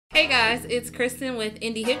Hey guys, it's Kristen with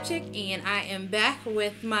Indie Hip Chick, and I am back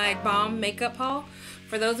with my B.O.M.B makeup haul.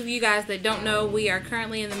 For those of you guys that don't know, we are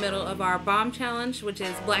currently in the middle of our B.O.M challenge, which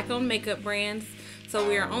is Black-owned makeup brands. So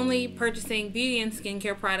we are only purchasing beauty and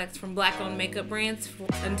skincare products from Black-owned makeup brands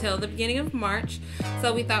until the beginning of March.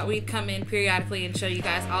 So we thought we'd come in periodically and show you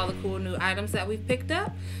guys all the cool new items that we've picked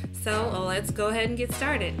up. So let's go ahead and get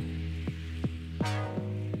started.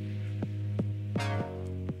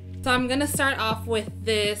 So I'm going to start off with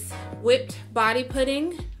this whipped body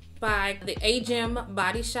pudding by the AGEM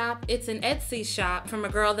body shop. It's an Etsy shop from a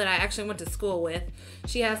girl that I actually went to school with.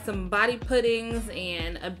 She has some body puddings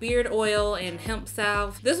and a beard oil and hemp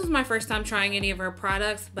salve. This was my first time trying any of her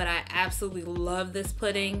products, but I absolutely love this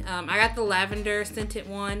pudding. I got the lavender scented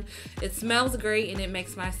one. It smells great and it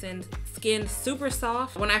makes my skin super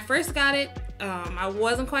soft. When I first got it, I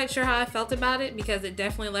wasn't quite sure how I felt about it because it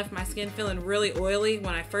definitely left my skin feeling really oily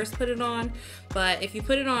when I first put it on. But if you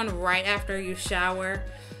put it on right after you shower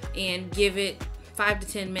and give it 5 to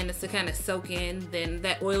 10 minutes to kind of soak in, then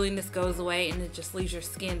that oiliness goes away and it just leaves your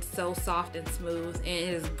skin so soft and smooth, and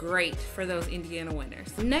it is great for those Indiana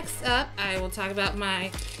winters. Next up, I will talk about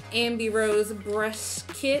my Amby Rose brush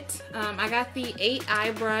kit. I got the 8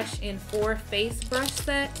 eye brush and 4 face brush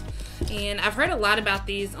set. And I've heard a lot about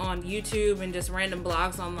these on YouTube and just random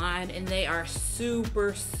blogs online, and they are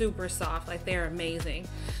super soft. Like, they're amazing.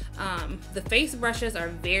 The face brushes are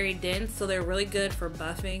very dense, so they're really good for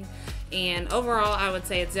buffing, and overall I would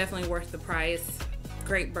say it's definitely worth the price.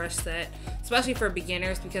 Great brush set, especially for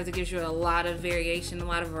beginners, because it gives you a lot of variation, a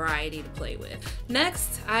lot of variety to play with.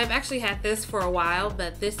 Next, I've actually had this for a while,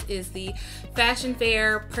 but this is the Fashion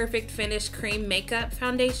Fair Perfect Finish Cream Makeup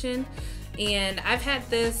Foundation, and I've had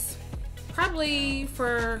this probably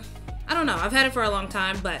for, I don't know, I've had it for a long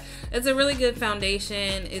time, but it's a really good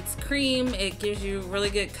foundation. It's cream, it gives you really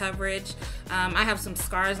good coverage. I have some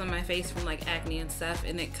scars on my face from like acne and stuff,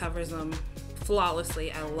 and it covers them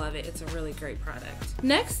flawlessly. I love it. It's a really great product.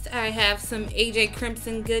 Next, I have some AJ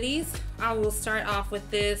Crimson goodies. I will start off with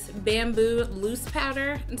this bamboo loose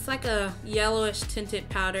powder. It's like a yellowish tinted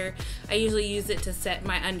powder. I usually use it to set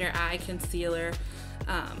my under eye concealer.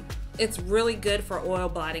 It's really good for oil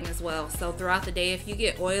blotting as well. So throughout the day, if you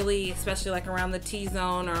get oily, especially like around the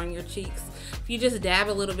T-zone or on your cheeks, if you just dab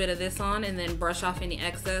a little bit of this on and then brush off any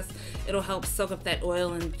excess, it'll help soak up that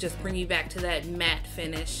oil and just bring you back to that matte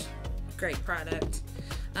finish. Great product.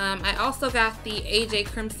 I also got the AJ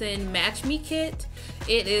Crimson Match Me kit.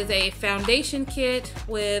 It is a foundation kit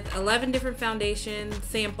with 11 different foundation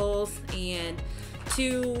samples and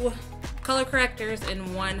 2 color correctors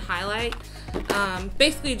and 1 highlight.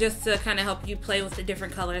 Basically just to kind of help you play with the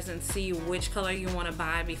different colors and see which color you want to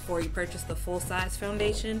buy before you purchase the full-size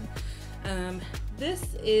foundation.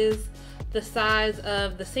 This is the size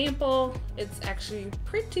of the sample. It's actually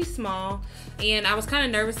pretty small, and I was kind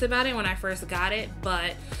of nervous about it when I first got it,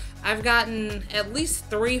 but I've gotten at least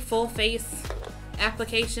 3 full face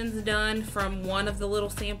applications done from one of the little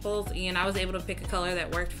samples, and I was able to pick a color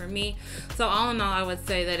that worked for me. So all in all, I would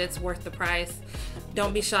say that it's worth the price.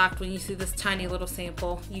 Don't be shocked when you see this tiny little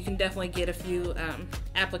sample. You can definitely get a few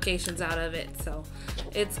applications out of it, so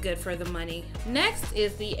it's good for the money. Next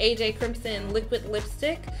is the AJ Crimson liquid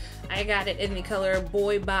lipstick. I got it in the color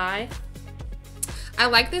Boy Bye. I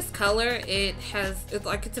like this color.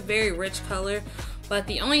 It's a very rich color, but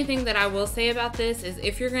the only thing that I will say about this is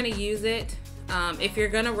if you're gonna use it, if you're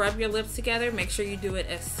gonna rub your lips together, make sure you do it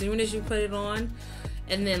as soon as you put it on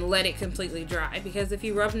and then let it completely dry, because if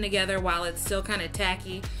you rub them together while it's still kind of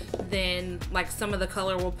tacky, then like some of the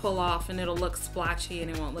color will pull off and it'll look splotchy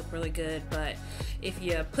and it won't look really good. But if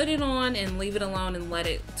you put it on and leave it alone and let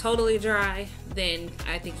it totally dry, then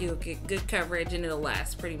I think you'll get good coverage and it'll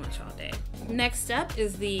last pretty much all day. Next up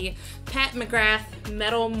is the McGrath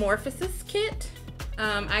Metalmorphosis kit.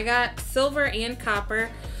 I got silver and copper.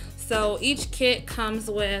 So each kit comes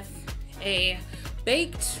with a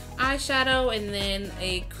baked eyeshadow and then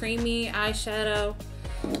a creamy eyeshadow.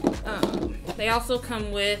 They also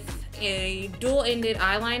come with a dual-ended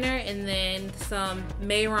eyeliner and then some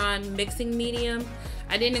Mayron mixing medium.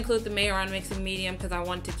 I didn't include the Mayron mixing medium because I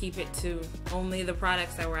wanted to keep it to only the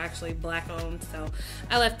products that were actually Black-owned, so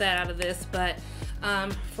I left that out of this. But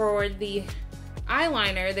for the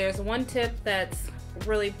eyeliner, there's one tip that's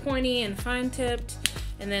really pointy and fine-tipped,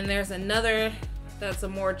 and then there's another that's a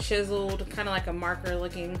more chiseled, kind of like a marker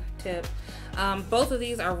looking tip. Both of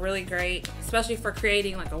these are really great, especially for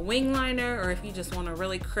creating like a wing liner, or if you just want a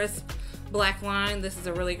really crisp black line. This is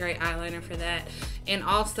a really great eyeliner for that. And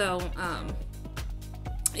also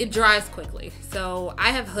it dries quickly. So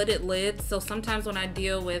I have hooded lids, so sometimes when I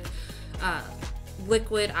deal with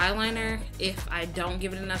liquid eyeliner, if I don't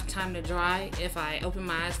give it enough time to dry, if I open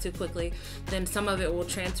my eyes too quickly, then some of it will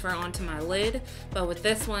transfer onto my lid. But with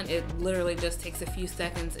this one, it literally just takes a few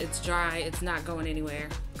seconds. It's dry, it's not going anywhere.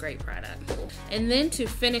 Great product. And then to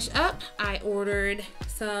finish up, I ordered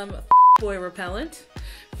some boy repellent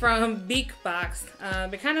from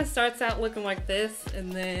Beeqbox. It kind of starts out looking like this,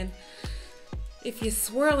 and then if you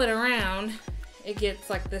swirl it around, it gets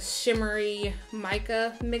like this shimmery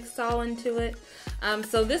mica mixed all into it.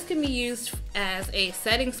 So this can be used as a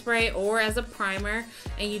setting spray or as a primer,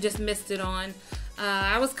 and you just mist it on.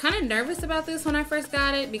 I was kind of nervous about this when I first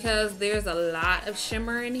got it because there's a lot of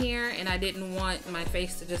shimmer in here, and I didn't want my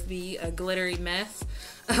face to just be a glittery mess.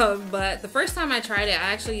 But the first time I tried it,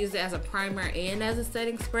 I actually used it as a primer and as a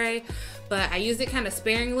setting spray, but I used it kind of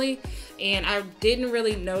sparingly, and I didn't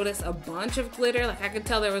really notice a bunch of glitter. Like, I could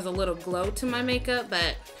tell there was a little glow to my makeup,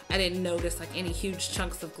 but I didn't notice like any huge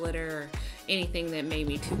chunks of glitter or anything that made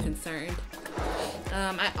me too concerned.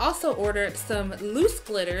 I also ordered some loose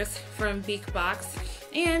glitters from Beeqbox,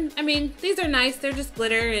 and I mean, these are nice. They're just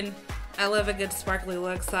glitter, and I love a good sparkly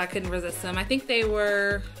look, so I couldn't resist them. I think they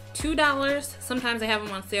were $2. Sometimes they have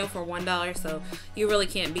them on sale for $1, so you really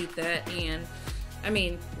can't beat that. And I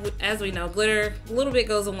mean, as we know, glitter, a little bit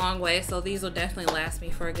goes a long way, so these will definitely last me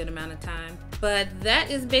for a good amount of time. But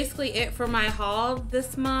that is basically it for my haul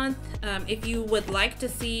this month. If you would like to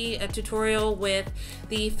see a tutorial with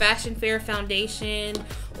the Fashion Fair foundation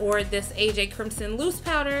or this AJ Crimson loose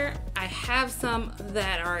powder, I have some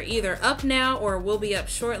that are either up now or will be up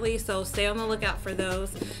shortly, so stay on the lookout for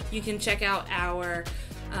those. You can check out our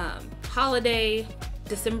holiday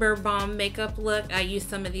December bomb makeup look. I used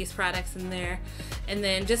some of these products in there. And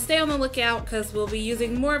then just stay on the lookout because we'll be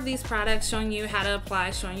using more of these products, showing you how to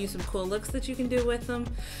apply, showing you some cool looks that you can do with them.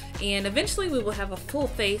 And eventually we will have a full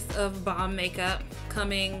face of bomb makeup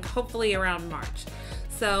coming hopefully around March.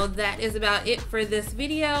 So that is about it for this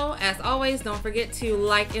video. As always, don't forget to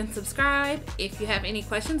like and subscribe. If you have any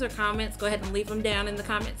questions or comments, go ahead and leave them down in the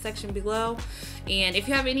comment section below. And if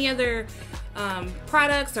you have any other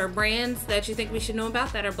products or brands that you think we should know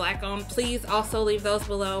about that are Black owned, please also leave those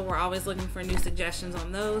below. We're always looking for new suggestions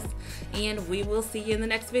on those. And we will see you in the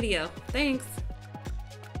next video. Thanks.